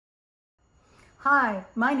Hi,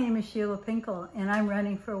 my name is Sheila Pinkel and I'm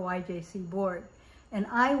running for YJC board. And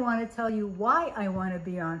I want to tell you why I want to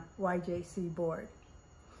be on YJC board.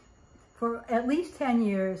 For at least 10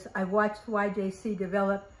 years, I've watched YJC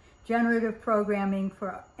develop generative programming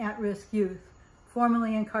for at-risk youth,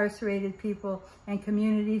 formerly incarcerated people, and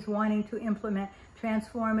communities wanting to implement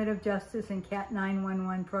transformative justice and CAT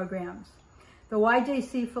 911 programs. The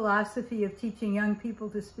YJC philosophy of teaching young people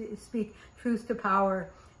to speak truth to power,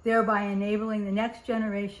 thereby enabling the next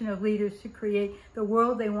generation of leaders to create the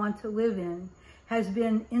world they want to live in, has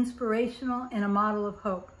been inspirational and a model of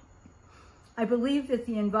hope. I believe that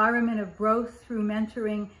the environment of growth through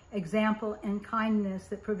mentoring, example, and kindness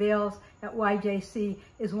that prevails at YJC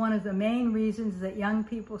is one of the main reasons that young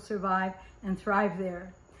people survive and thrive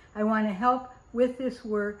there. I want to help with this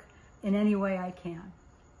work in any way I can.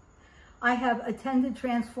 I have attended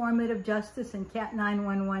transformative justice and CAT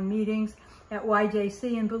 911 meetings at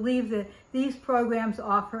YJC and believe that these programs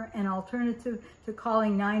offer an alternative to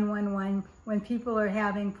calling 911 when people are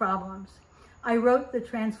having problems. I wrote the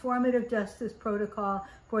Transformative Justice Protocol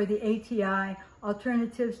for the ATI,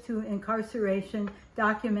 Alternatives to Incarceration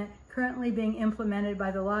document currently being implemented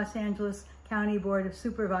by the Los Angeles County Board of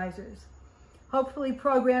Supervisors. Hopefully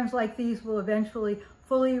programs like these will eventually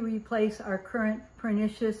fully replace our current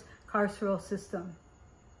pernicious carceral system.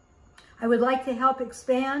 I would like to help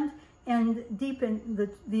expand and deepen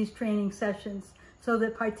these training sessions so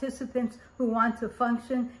that participants who want to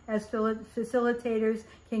function as facilitators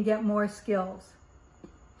can get more skills.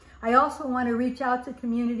 I also want to reach out to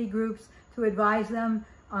community groups to advise them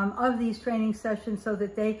of these training sessions so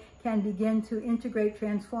that they can begin to integrate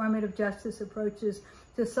transformative justice approaches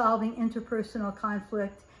to solving interpersonal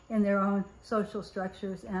conflict in their own social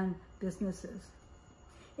structures and businesses.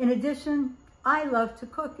 In addition, I love to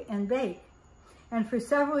cook and bake. And for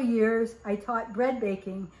several years, I taught bread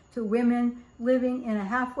baking to women living in a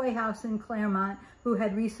halfway house in Claremont who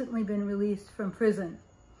had recently been released from prison.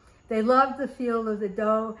 They loved the feel of the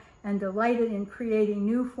dough and delighted in creating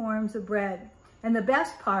new forms of bread. And the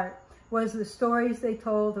best part was the stories they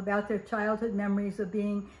told about their childhood memories of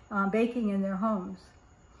baking in their homes.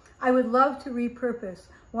 I would love to repurpose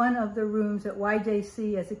one of the rooms at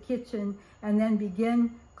YJC as a kitchen and then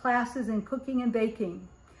begin classes in cooking and baking.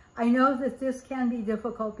 I know that this can be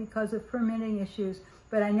difficult because of permitting issues,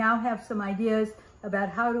 but I now have some ideas about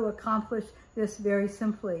how to accomplish this very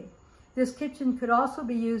simply. This kitchen could also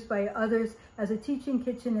be used by others as a teaching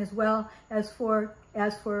kitchen as well as for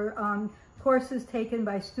courses taken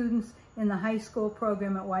by students in the high school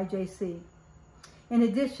program at YJC. In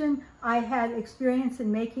addition, I had experience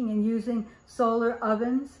in making and using solar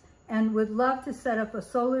ovens and would love to set up a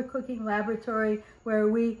solar cooking laboratory where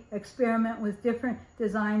we experiment with different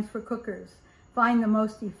designs for cookers, find the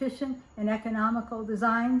most efficient and economical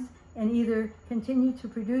designs, and either continue to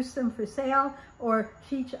produce them for sale or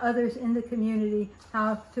teach others in the community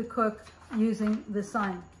how to cook using the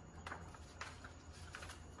sun.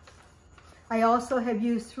 I also have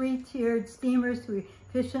used 3-tiered steamers to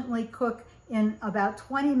efficiently cook in about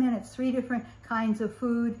 20 minutes, 3 different kinds of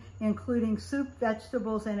food, including soup,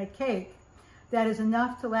 vegetables, and a cake. That is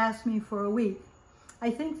enough to last me for a week. I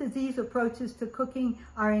think that these approaches to cooking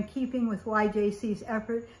are in keeping with YJC's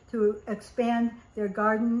effort to expand their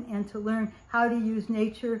garden and to learn how to use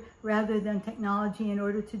nature rather than technology in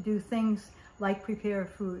order to do things like prepare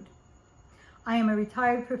food. I am a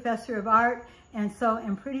retired professor of art and so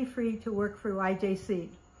am pretty free to work for YJC.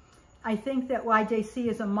 I think that YJC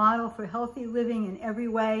is a model for healthy living in every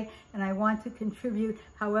way, and I want to contribute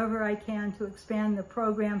however I can to expand the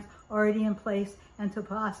programs already in place and to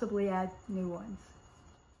possibly add new ones.